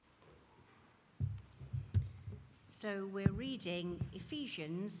So we're reading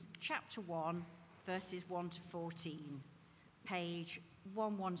Ephesians chapter 1, verses 1 to 14, page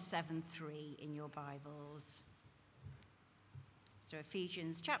 1173 in your Bibles. So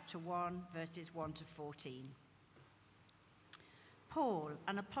Ephesians chapter 1, verses 1 to 14. Paul,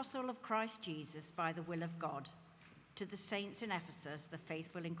 an apostle of Christ Jesus by the will of God, to the saints in Ephesus, the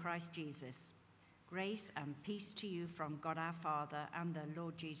faithful in Christ Jesus, grace and peace to you from God our Father and the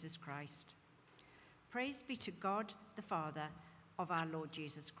Lord Jesus Christ. Praise be to God, the Father of our Lord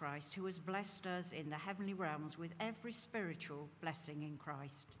Jesus Christ, who has blessed us in the heavenly realms with every spiritual blessing in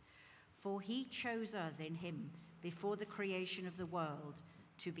Christ. For he chose us in him before the creation of the world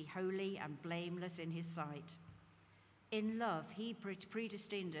to be holy and blameless in his sight. In love, he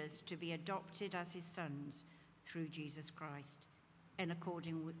predestined us to be adopted as his sons through Jesus Christ, in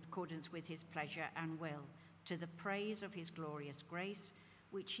accordance with his pleasure and will, to the praise of his glorious grace,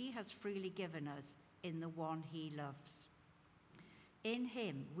 which he has freely given us in the one he loves. In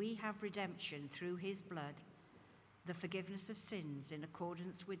him we have redemption through his blood, the forgiveness of sins in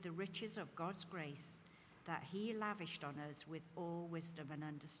accordance with the riches of God's grace that he lavished on us with all wisdom and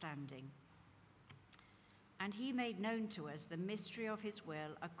understanding. And he made known to us the mystery of his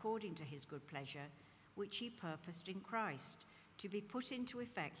will according to his good pleasure, which he purposed in Christ, to be put into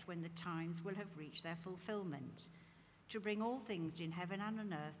effect when the times will have reached their fulfillment, to bring all things in heaven and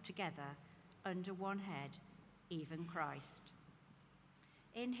on earth together under one head, even Christ.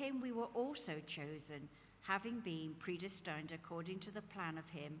 In him we were also chosen, having been predestined according to the plan of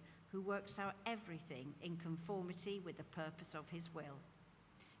him who works out everything in conformity with the purpose of his will,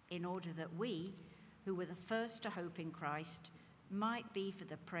 in order that we, who were the first to hope in Christ, might be for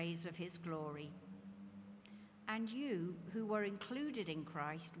the praise of his glory. And you, who were included in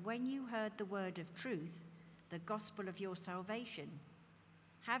Christ when you heard the word of truth, the gospel of your salvation,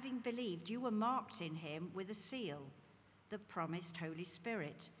 having believed, you were marked in him with a seal, the promised Holy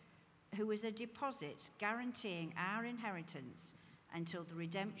Spirit, who is a deposit guaranteeing our inheritance until the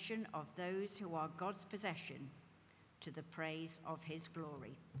redemption of those who are God's possession, to the praise of his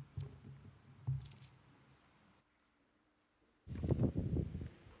glory.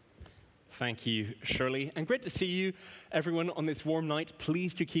 Thank you, Shirley. And great to see you, everyone, on this warm night.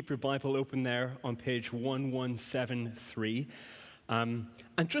 Please do keep your Bible open there on page 1173. And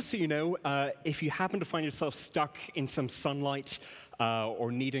just so you know, if you happen to find yourself stuck in some sunlight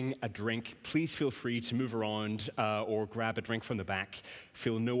or needing a drink, please feel free to move around or grab a drink from the back.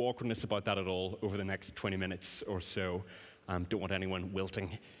 Feel no awkwardness about that at all over the next 20 minutes or so. Don't want anyone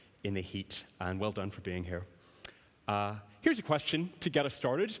wilting in the heat. And well done for being here. Here's a question to get us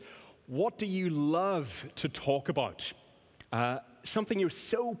started. What do you love to talk about? Something you're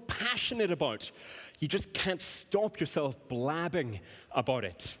so passionate about, you just can't stop yourself blabbing about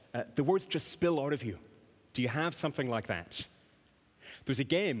it. The words just spill out of you. Do you have something like that? There's a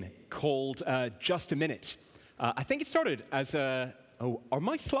game called Just a Minute. I think it started as a... Oh, are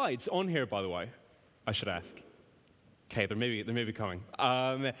my slides on here, by the way? I should ask. Okay, they may be coming.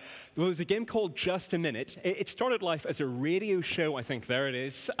 Well, there's a game called Just a Minute. It started life as a radio show, I think. There it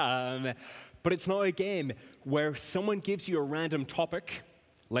is. But it's now a game where someone gives you a random topic.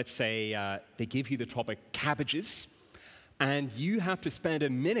 Let's say they give you the topic cabbages, and you have to spend a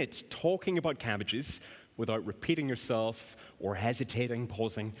minute talking about cabbages without repeating yourself or hesitating,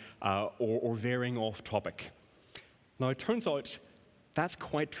 pausing, or veering off topic. Now, it turns out that's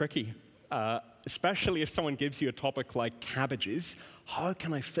quite tricky. Especially if someone gives you a topic like cabbages. How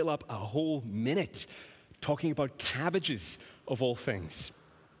can I fill up a whole minute talking about cabbages, of all things?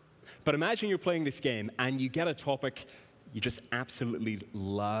 But imagine you're playing this game and you get a topic you just absolutely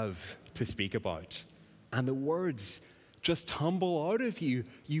love to speak about. And the words just tumble out of you.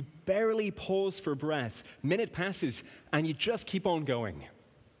 You barely pause for breath. Minute passes and you just keep on going.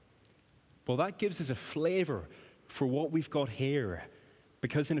 Well, that gives us a flavor for what we've got here.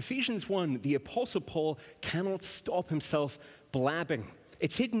 Because in Ephesians 1, the Apostle Paul cannot stop himself blabbing.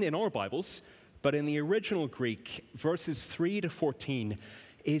 It's hidden in our Bibles, but in the original Greek, verses 3 to 14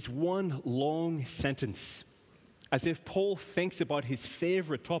 is one long sentence, as if Paul thinks about his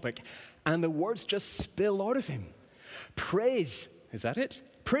favorite topic, and the words just spill out of him. Praise, is that it?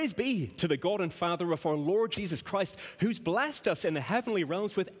 Praise be to the God and Father of our Lord Jesus Christ, who's blessed us in the heavenly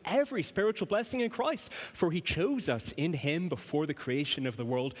realms with every spiritual blessing in Christ. For he chose us in him before the creation of the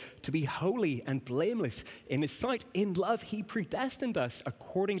world to be holy and blameless in his sight. In love, he predestined us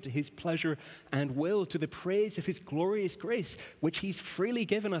according to his pleasure and will, to the praise of his glorious grace, which he's freely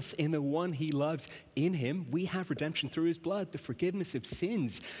given us in the one he loves. In him, we have redemption through his blood, the forgiveness of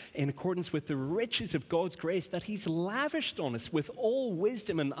sins, in accordance with the riches of God's grace that he's lavished on us with all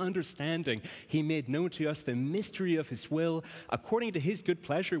wisdom and understanding, he made known to us the mystery of his will, according to his good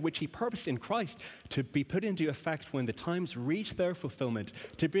pleasure, which he purposed in Christ to be put into effect when the times reach their fulfillment,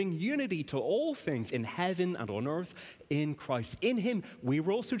 to bring unity to all things in heaven and on earth in Christ. In him we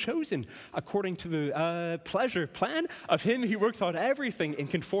were also chosen, according to the plan of him who works out everything in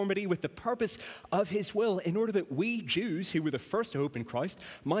conformity with the purpose of his will, in order that we Jews, who were the first to hope in Christ,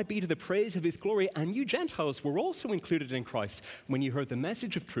 might be to the praise of his glory. And you Gentiles were also included in Christ when you heard the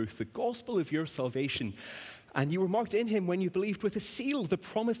message of truth, the gospel of your salvation. And you were marked in him when you believed with a seal, the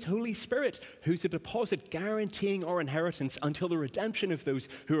promised Holy Spirit, who's a deposit guaranteeing our inheritance until the redemption of those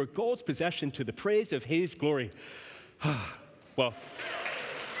who are God's possession, to the praise of his glory. Well,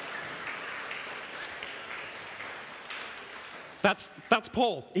 that's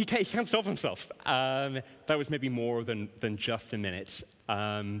Paul. He can't stop himself. That was maybe more than just a minute,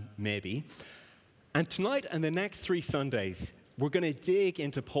 maybe. And tonight and the next 3 Sundays, we're going to dig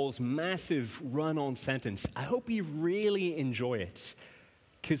into Paul's massive run-on sentence. I hope you really enjoy it,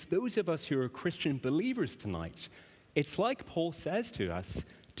 because those of us who are Christian believers tonight, it's like Paul says to us,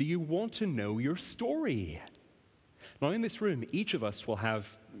 do you want to know your story? Now, in this room, each of us will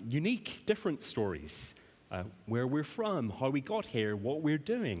have unique, different stories. Where we're from, how we got here, what we're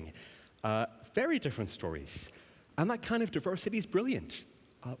doing. Very different stories. And that kind of diversity is brilliant.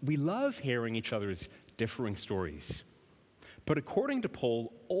 We love hearing each other's differing stories. But according to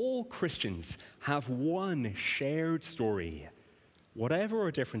Paul, all Christians have one shared story. Whatever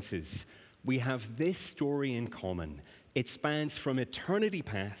our differences, we have this story in common. It spans from eternity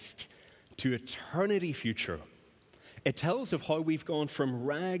past to eternity future. It tells of how we've gone from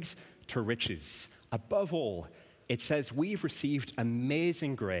rags to riches. Above all, it says we've received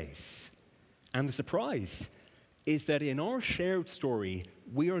amazing grace. And the surprise is that in our shared story,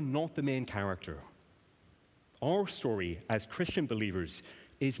 we are not the main character. Our story as Christian believers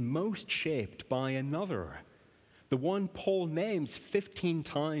is most shaped by another, the one Paul names 15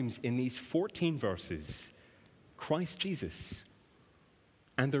 times in these 14 verses, Christ Jesus.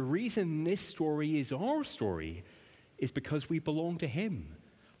 And the reason this story is our story is because we belong to him.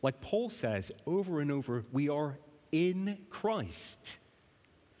 Like Paul says over and over, we are in Christ.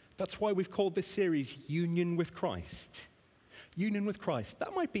 That's why we've called this series Union with Christ. Union with Christ.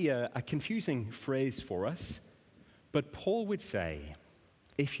 That might be a confusing phrase for us, but Paul would say,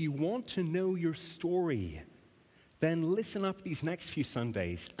 if you want to know your story, then listen up these next few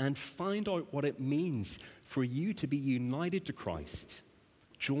Sundays and find out what it means for you to be united to Christ,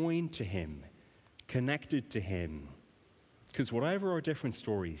 joined to him, connected to him. Because whatever our different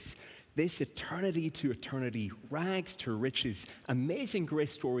stories, this eternity to eternity, rags to riches, amazing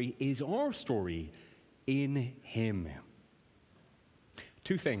grace story is our story in him.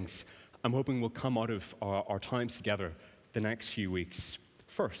 2 things I'm hoping will come out of our times together the next few weeks.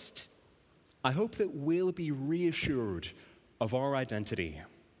 First, I hope that we'll be reassured of our identity.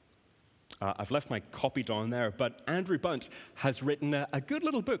 I've left my copy down there, but Andrew Bunt has written a good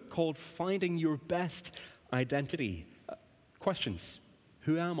little book called Finding Your Best Identity. Questions.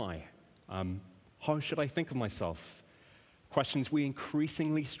 Who am I? How should I think of myself? Questions we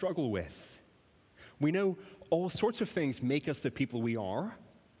increasingly struggle with. We know all sorts of things make us the people we are,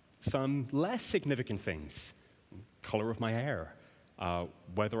 some less significant things. Color of my hair,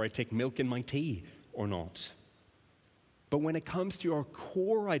 whether I take milk in my tea or not. But when it comes to our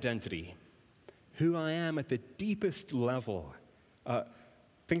core identity, who I am at the deepest level,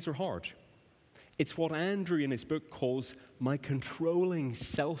 things are hard. It's what Andrew in his book calls my controlling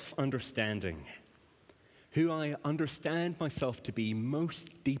self-understanding, who I understand myself to be most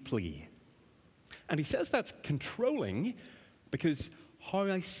deeply. And he says that's controlling because how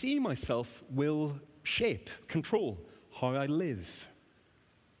I see myself will control how I live.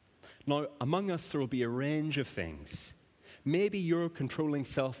 Now, among us, there will be a range of things. Maybe your controlling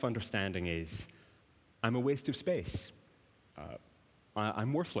self-understanding is, I'm a waste of space.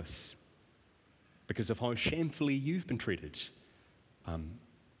 I'm worthless because of how shamefully you've been treated,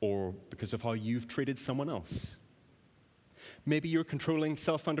 or because of how you've treated someone else. Maybe your controlling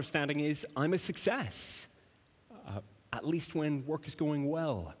self-understanding is, I'm a success, at least when work is going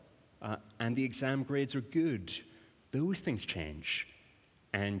well, and the exam grades are good. Those things change,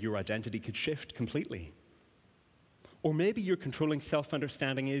 and your identity could shift completely. Or maybe your controlling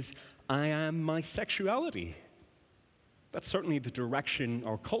self-understanding is, I am my sexuality. That's certainly the direction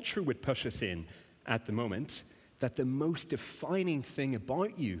our culture would push us in at the moment, that the most defining thing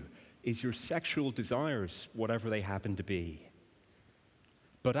about you is your sexual desires, whatever they happen to be.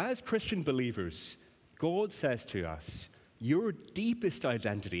 But as Christian believers, God says to us, your deepest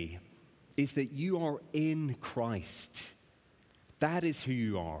identity is that you are in Christ. that is who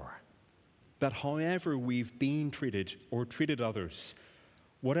you are. That however we've been treated or treated others,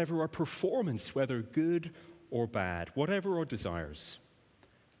 whatever our performance, whether good or bad, whatever our desires,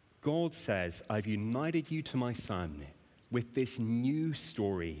 God says, I've united you to my Son with this new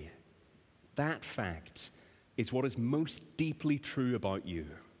story. That fact is what is most deeply true about you.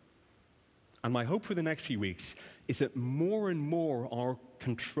 And my hope for the next few weeks is that more and more our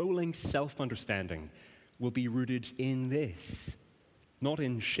controlling self-understanding will be rooted in this, not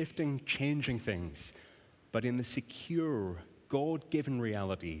in shifting, changing things, but in the secure, God-given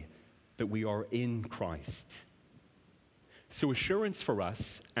reality that we are in Christ. So assurance for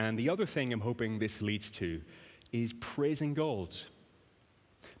us, and the other thing I'm hoping this leads to, is praising God.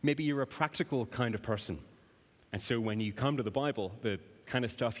 Maybe you're a practical kind of person, and so when you come to the Bible, the kind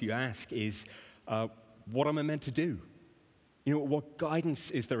of stuff you ask is, what am I meant to do? You know, what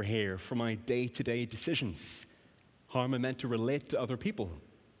guidance is there here for my day-to-day decisions? How am I meant to relate to other people?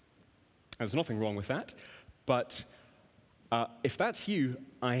 There's nothing wrong with that, but if that's you,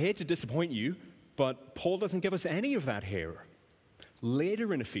 I hate to disappoint you, but Paul doesn't give us any of that here.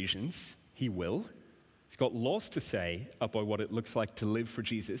 Later in Ephesians, he will. He's got lots to say about what it looks like to live for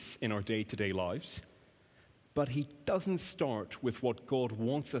Jesus in our day-to-day lives, but he doesn't start with what God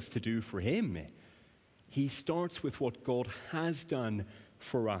wants us to do for him. He starts with what God has done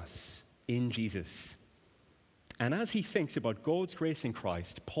for us in Jesus. And as he thinks about God's grace in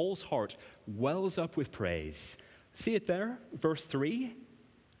Christ, Paul's heart wells up with praise. See it there? Verse 3,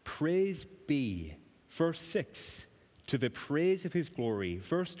 praise be. Verse 6, to the praise of his glory.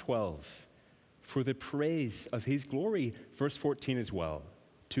 Verse 12, for the praise of his glory. Verse 14 as well,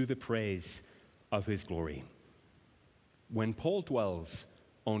 to the praise of his glory. When Paul dwells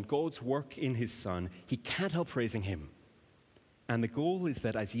on God's work in his Son, he can't help praising him. And the goal is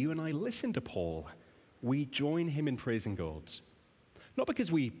that as you and I listen to Paul, we join him in praising God. Not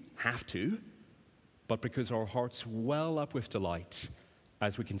because we have to, but because our hearts well up with delight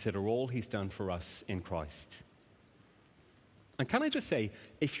as we consider all he's done for us in Christ. And can I just say,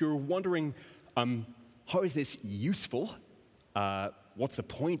 if you're wondering, how is this useful? What's the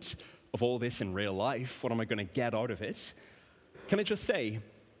point of all this in real life? What am I going to get out of it? Can I just say,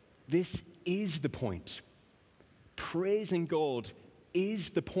 this is the point. Praising God is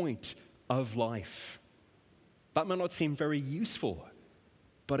the point of life. That might not seem very useful,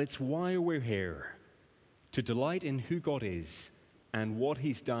 but it's why we're here, to delight in who God is and what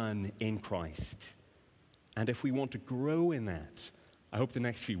he's done in Christ. And if we want to grow in that, I hope the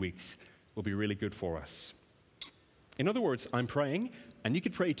next few weeks will be really good for us. In other words, I'm praying, and you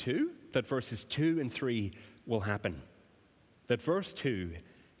could pray too, that verses 2 and 3 will happen. That verse 2,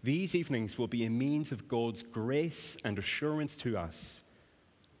 these evenings will be a means of God's grace and assurance to us.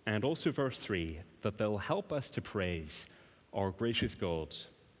 And also verse 3, that they'll help us to praise our gracious God.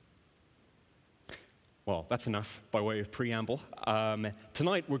 Well, that's enough by way of preamble.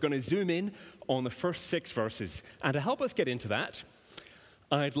 Tonight we're going to zoom in on the first 6 verses. And to help us get into that,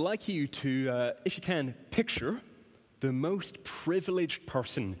 I'd like you to, if you can, picture the most privileged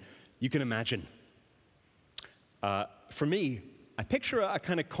person you can imagine. For me, I picture a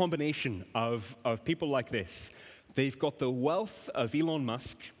kind of combination of people like this. They've got the wealth of Elon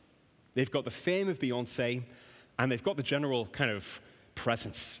Musk, they've got the fame of Beyonce, and they've got the general kind of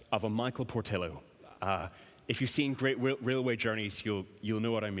presence of a Michael Portillo. If you've seen Great Railway Journeys, you'll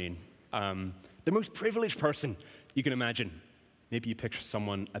know what I mean. The most privileged person you can imagine. Maybe you picture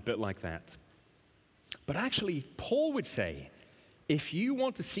someone a bit like that. But actually, Paul would say, if you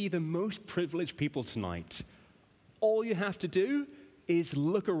want to see the most privileged people tonight, all you have to do is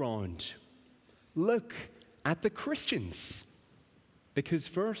look around. Look at the Christians. Because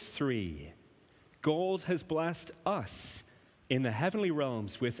verse 3, God has blessed us in the heavenly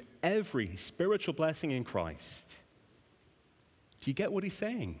realms with every spiritual blessing in Christ. Do you get what he's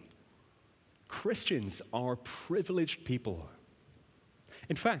saying? Christians are privileged people.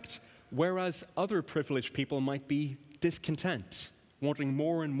 In fact, whereas other privileged people might be discontent, wanting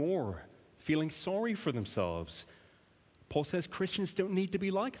more and more, feeling sorry for themselves, Paul says Christians don't need to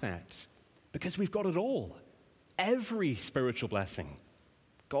be like that because we've got it all. Every spiritual blessing.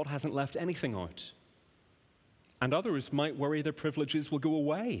 God hasn't left anything out. And others might worry their privileges will go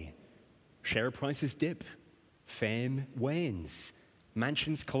away. Share prices dip. Fame wanes.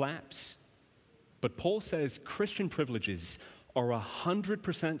 Mansions collapse. But Paul says Christian privileges are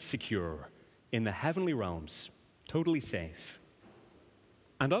 100% secure in the heavenly realms, totally safe.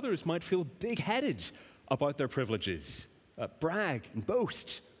 And others might feel big-headed about their privileges, brag and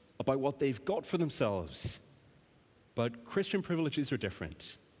boast about what they've got for themselves. But Christian privileges are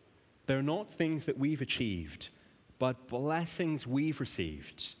different. They're not things that we've achieved, but blessings we've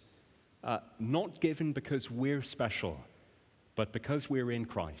received, not given because we're special, but because we're in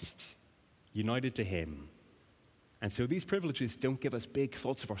Christ, united to him. And so these privileges don't give us big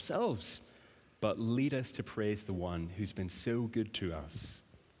thoughts of ourselves, but lead us to praise the one who's been so good to us.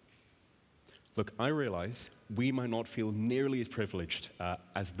 Look, I realize we might not feel nearly as privileged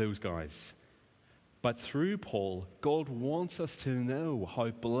as those guys. But through Paul, God wants us to know how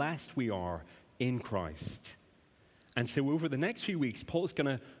blessed we are in Christ. And so over the next few weeks, Paul's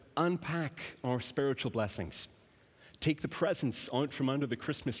going to unpack our spiritual blessings, take the presents out from under the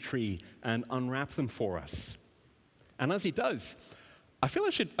Christmas tree and unwrap them for us. And as he does, I feel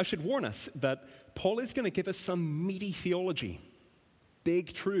I should warn us that Paul is going to give us some meaty theology,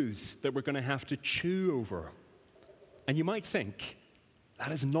 big truths that we're going to have to chew over. And you might think,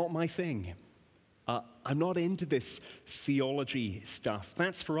 that is not my thing. I'm not into this theology stuff.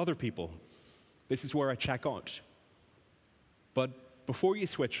 That's for other people. This is where I check out. But before you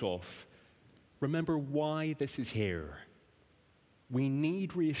switch off, remember why this is here. We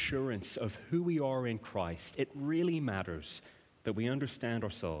need reassurance of who we are in Christ. It really matters that we understand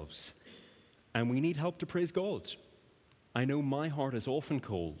ourselves. And we need help to praise God. I know my heart is often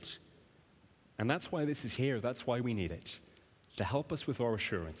cold. And that's why this is here. That's why we need it, to help us with our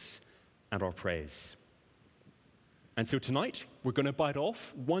assurance and our praise. And so tonight, we're going to bite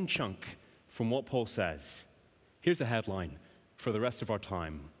off one chunk from what Paul says. Here's a headline for the rest of our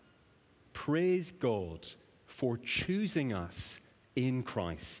time. Praise God for choosing us in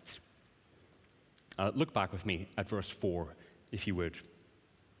Christ. Look back with me at verse 4, if you would.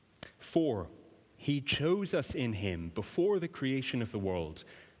 For he chose us in him before the creation of the world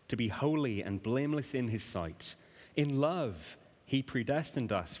to be holy and blameless in his sight. In love, he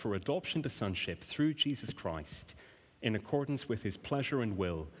predestined us for adoption to sonship through Jesus Christ, in accordance with his pleasure and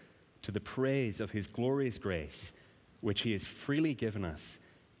will, to the praise of his glorious grace, which he has freely given us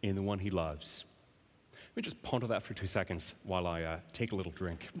in the one he loves. Let me just ponder that for 2 seconds while I take a little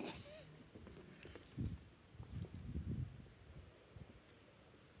drink.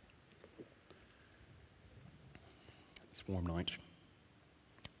 It's a warm night.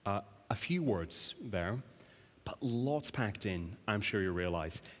 A few words there, but lots packed in, I'm sure you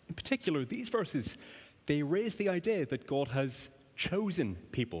realize. In particular, these verses, they raise the idea that God has chosen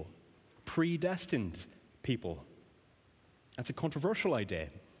people, predestined people. That's a controversial idea.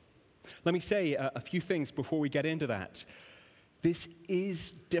 Let me say a few things before we get into that. This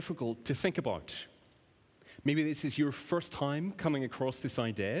is difficult to think about. Maybe this is your first time coming across this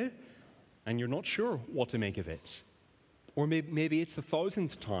idea, and you're not sure what to make of it. Or maybe it's the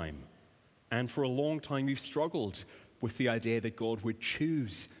 1,000th time, and for a long time you've struggled with the idea that God would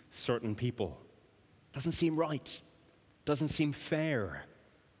choose certain people. Doesn't seem right. Doesn't seem fair.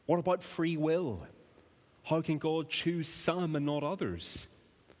 What about free will? How can God choose some and not others?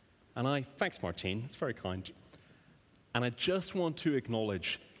 And thanks Martine, it's very kind. And I just want to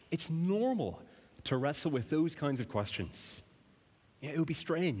acknowledge it's normal to wrestle with those kinds of questions. It would be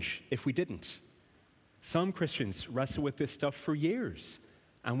strange if we didn't. Some Christians wrestle with this stuff for years,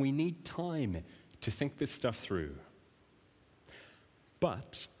 and we need time to think this stuff through.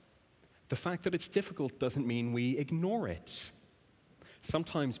 But the fact that it's difficult doesn't mean we ignore it.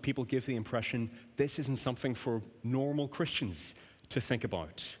 Sometimes people give the impression this isn't something for normal Christians to think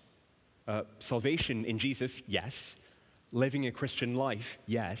about. Salvation in Jesus, yes. Living a Christian life,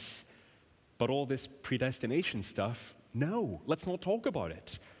 yes. But all this predestination stuff, no. Let's not talk about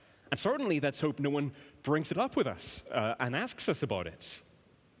it. And certainly let's hope no one brings it up with us and asks us about it.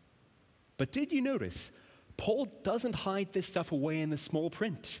 But did you notice, Paul doesn't hide this stuff away in the small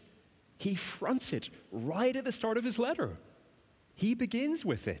print. He fronts it right at the start of his letter. He begins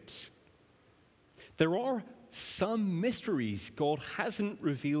with it. There are some mysteries God hasn't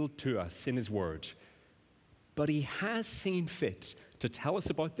revealed to us in his word, but he has seen fit to tell us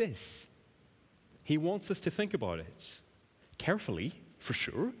about this. He wants us to think about it. Carefully, for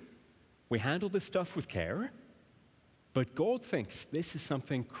sure. We handle this stuff with care, but God thinks this is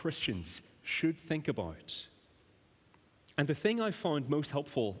something Christians should think about. And the thing I found most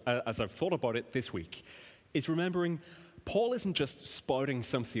helpful as I've thought about it this week is remembering Paul isn't just spouting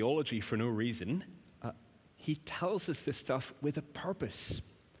some theology for no reason. He tells us this stuff with a purpose,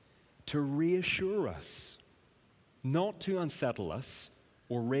 to reassure us, not to unsettle us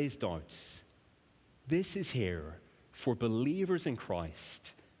or raise doubts. This is here for believers in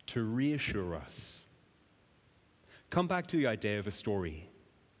Christ to reassure us. Come back to the idea of a story.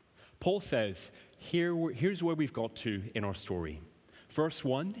 Paul says, here's where we've got to in our story. Verse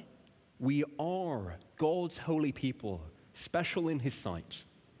 1, we are God's holy people, special in his sight.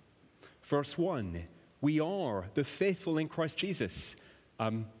 Verse 1, We are the faithful in Christ Jesus.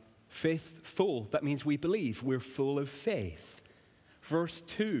 Faithful, that means we believe. We're full of faith. Verse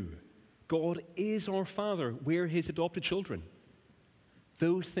 2, God is our Father. We're his adopted children.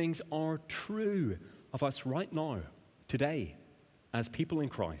 Those things are true of us right now, today, as people in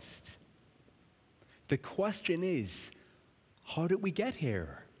Christ. The question is, how did we get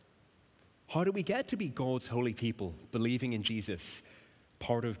here? How did we get to be God's holy people, believing in Jesus,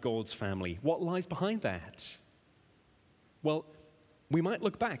 part of God's family? What lies behind that? Well, we might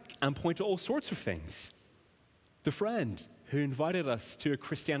look back and point to all sorts of things. The friend who invited us to a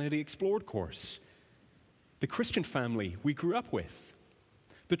Christianity Explored course. The Christian family we grew up with.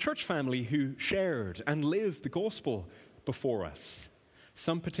 The church family who shared and lived the gospel before us.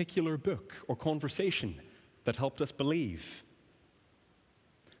 Some particular book or conversation that helped us believe.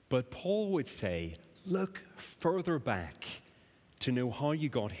 But Paul would say, look further back to know how you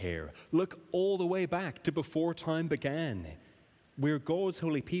got here. Look all the way back to before time began. We're God's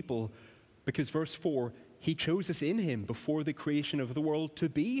holy people because, verse 4, he chose us in him before the creation of the world to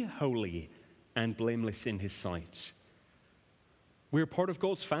be holy and blameless in his sight. We're part of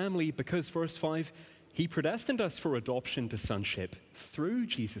God's family because, verse 5, he predestined us for adoption to sonship through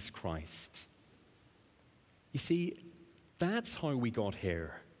Jesus Christ. You see, that's how we got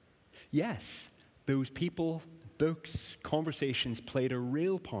here. Yes, those people, books, conversations played a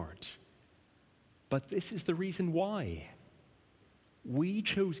real part. But this is the reason why. We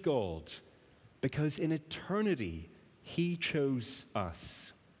chose God because in eternity, he chose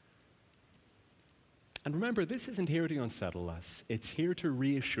us. And remember, this isn't here to unsettle us. It's here to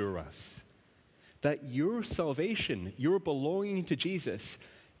reassure us that your salvation, your belonging to Jesus,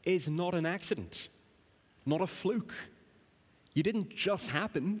 is not an accident, not a fluke. You didn't just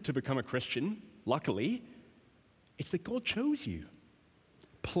happen to become a Christian, luckily. It's that God chose you,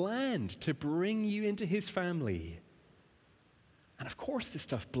 planned to bring you into his family. And of course, this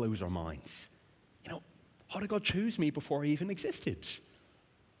stuff blows our minds. How did God choose me before I even existed?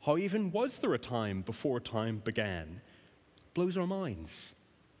 How even was there a time before time began? Blows our minds.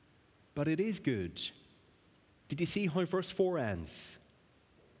 But it is good. Did you see how verse 4 ends?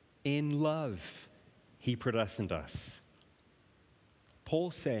 In love, he predestined us.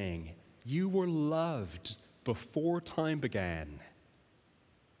 Paul's saying, you were loved before time began.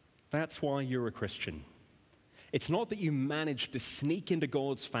 That's why you're a Christian. It's not that you managed to sneak into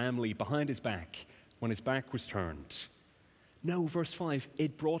God's family behind his back when his back was turned. No, verse 5,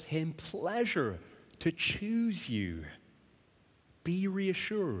 it brought him pleasure to choose you. Be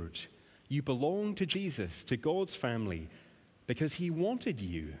reassured. You belong to Jesus, to God's family, because he wanted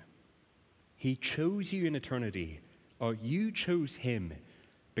you. He chose you in eternity, or you chose him,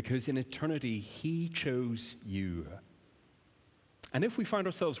 because in eternity he chose you. And if we find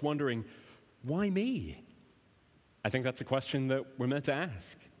ourselves wondering, why me? I think that's a question that we're meant to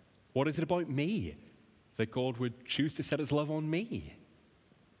ask. What is it about me that God would choose to set his love on me?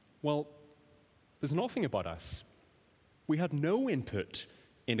 Well, there's nothing about us. We had no input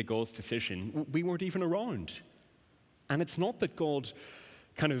into God's decision. We weren't even around. And it's not that God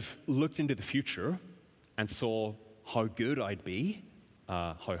kind of looked into the future and saw how good I'd be,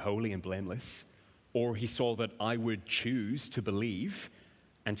 how holy and blameless, or he saw that I would choose to believe,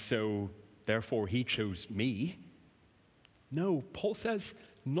 and so therefore he chose me. No, Paul says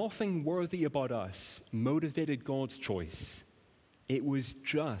nothing worthy about us motivated God's choice. It was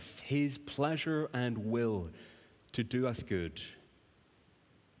just his pleasure and will to do us good.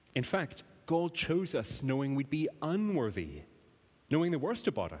 In fact, God chose us knowing we'd be unworthy, knowing the worst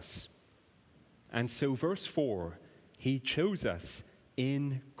about us. And so, verse 4, he chose us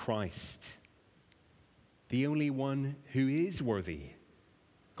in Christ, the only one who is worthy.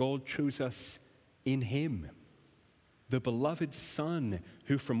 God chose us in him, the beloved Son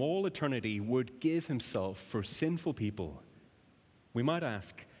who from all eternity would give himself for sinful people. We might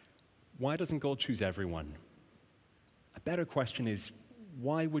ask, why doesn't God choose everyone? A better question is,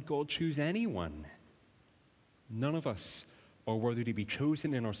 why would God choose anyone? None of us are worthy to be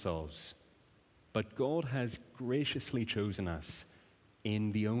chosen in ourselves, but God has graciously chosen us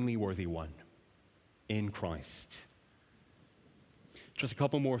in the only worthy one, in Christ. Just a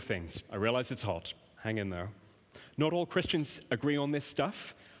couple more things. I realize it's hot. Hang in there. Not all Christians agree on this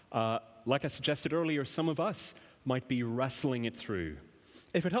stuff. Like I suggested earlier, some of us might be wrestling it through.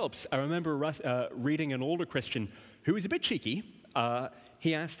 If it helps, I remember reading an older Christian who was a bit cheeky.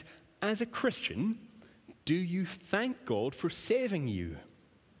 He asked, as a Christian, do you thank God for saving you?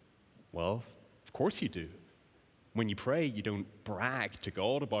 Well, of course you do. When you pray, you don't brag to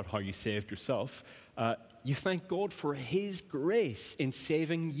God about how you saved yourself. You thank God for his grace in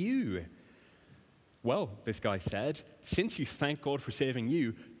saving you. Well, this guy said, since you thank God for saving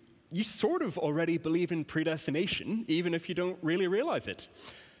you, you sort of already believe in predestination, even if you don't really realize it.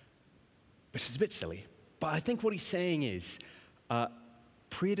 Which is a bit silly. But I think what he's saying is,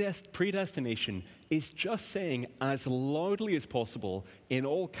 predestination is just saying as loudly as possible, in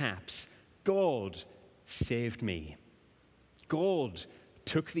all caps, God saved me. God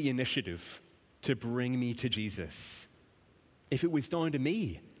took the initiative to bring me to Jesus. If it was down to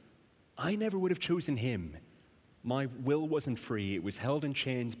me, I never would have chosen him. My will wasn't free. It was held in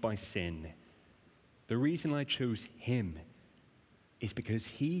chains by sin. The reason I chose him is because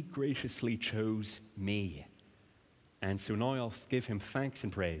he graciously chose me. And so now I'll give him thanks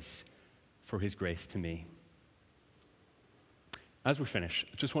and praise for his grace to me. As we finish,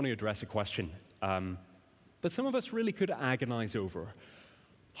 I just want to address a question that some of us really could agonize over.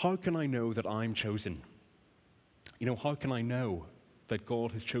 How can I know that I'm chosen? How can I know that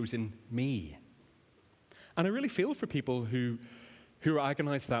God has chosen me? And I really feel for people who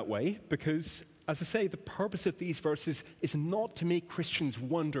agonize that way because, as I say, the purpose of these verses is not to make Christians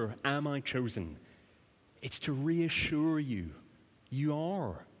wonder, am I chosen? It's to reassure you, you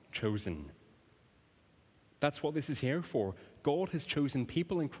are chosen. That's what this is here for. God has chosen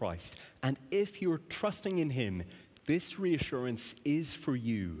people in Christ, and if you're trusting in him, this reassurance is for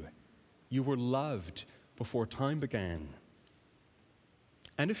you. You were loved before time began.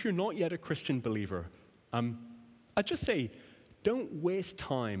 And if you're not yet a Christian believer, I'd just say, don't waste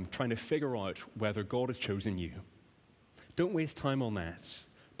time trying to figure out whether God has chosen you. Don't waste time on that.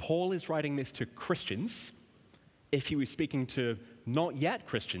 Paul is writing this to Christians. If he was speaking to not yet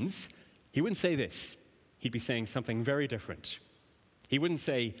Christians, he wouldn't say this. He'd be saying something very different. He wouldn't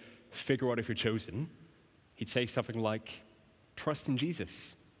say, figure out if you're chosen. He'd say something like, trust in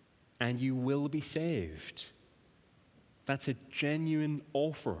Jesus, and you will be saved. That's a genuine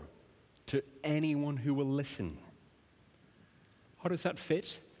offer to anyone who will listen. How does that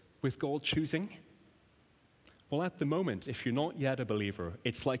fit with God choosing? Well, at the moment, if you're not yet a believer,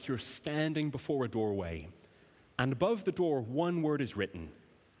 it's like you're standing before a doorway, and above the door, one word is written: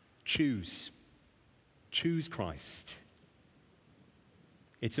 choose. Choose Christ.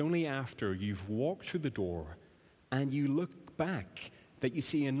 It's only after you've walked through the door and you look back that you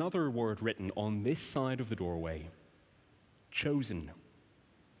see another word written on this side of the doorway: chosen.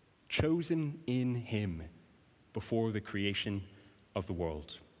 Chosen in him before the creation of the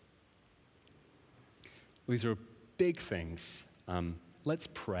world. These are big things. Let's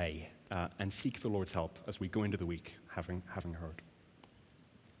pray and seek the Lord's help as we go into the week, having heard.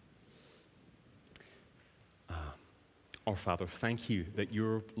 Our Father, thank you that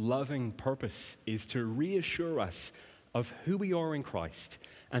your loving purpose is to reassure us of who we are in Christ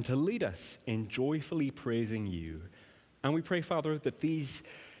and to lead us in joyfully praising you. And we pray, Father, that these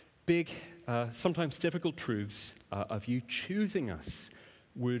big, sometimes difficult truths of you choosing us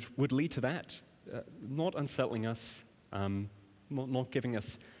would lead to that, not unsettling us, not giving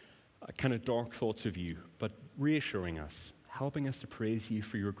us kind of dark thoughts of you, but reassuring us, helping us to praise you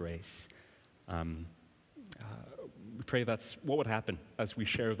for your grace. We pray that's what would happen as we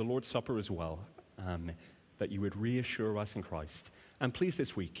share the Lord's Supper as well, that you would reassure us in Christ. And please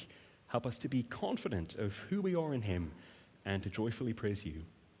this week, help us to be confident of who we are in him and to joyfully praise you.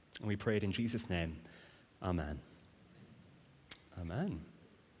 And we pray it in Jesus' name. Amen. Amen.